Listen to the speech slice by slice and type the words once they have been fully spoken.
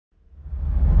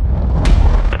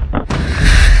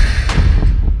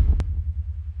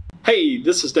Hey,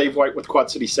 this is Dave White with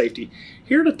Quad City Safety,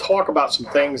 here to talk about some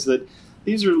things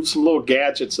these are some little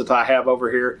gadgets that I have over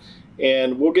here,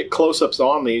 and we'll get close-ups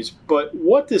on these. But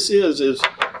what this is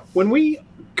when we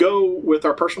go with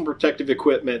our personal protective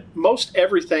equipment, most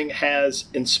everything has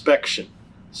inspection.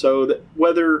 So that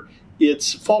whether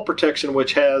it's fall protection,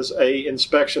 which has a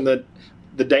inspection that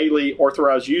the daily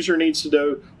authorized user needs to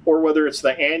do, or whether it's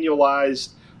the annualized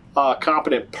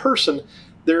competent person,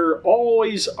 there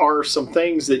always are some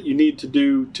things that you need to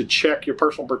do to check your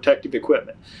personal protective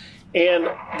equipment. And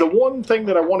the one thing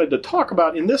that I wanted to talk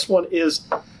about in this one is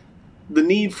the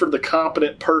need for the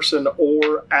competent person,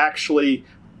 or actually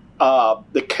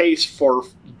the case for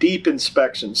deep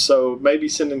inspections. So maybe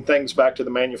sending things back to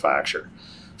the manufacturer.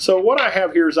 So what I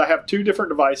have here is I have two different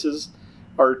devices,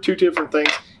 or two different things.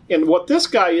 And what this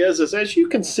guy is as you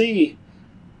can see,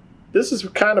 this has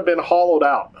kind of been hollowed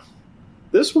out.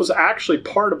 This was actually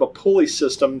part of a pulley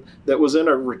system that was in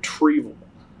a retrieval.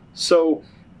 So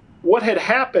what had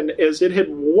happened is it had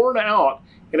worn out,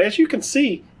 and as you can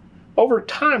see, over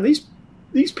time,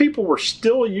 these people were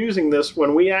still using this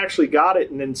when we actually got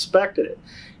it and inspected it.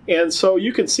 And so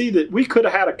you can see that we could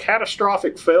have had a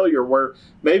catastrophic failure where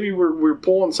maybe we're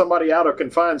pulling somebody out of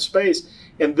confined space,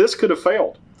 and this could have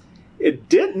failed. It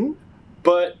didn't,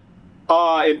 but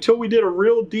until we did a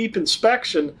real deep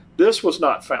inspection, this was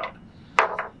not found.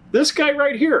 This guy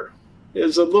right here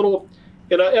is a little,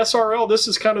 in a SRL, this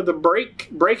is kind of the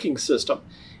braking system.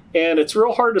 And it's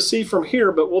real hard to see from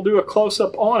here, but we'll do a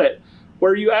close-up on it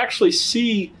where you actually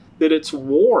see that it's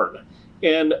worn.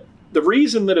 And the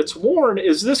reason that it's worn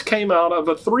is this came out of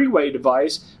a three-way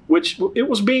device, which it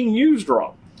was being used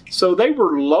wrong. So they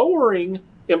were lowering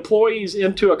employees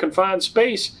into a confined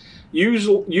space,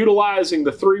 utilizing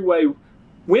the three-way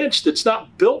winch that's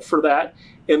not built for that,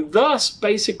 and thus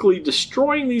basically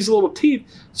destroying these little teeth.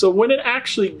 So when it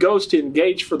actually goes to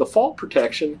engage for the fault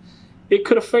protection, it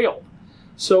could have failed.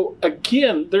 So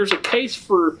again, there's a case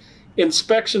for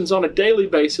inspections on a daily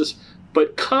basis,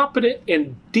 but competent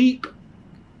and deep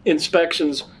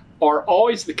inspections are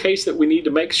always the case that we need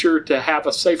to make sure to have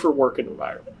a safer working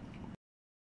environment.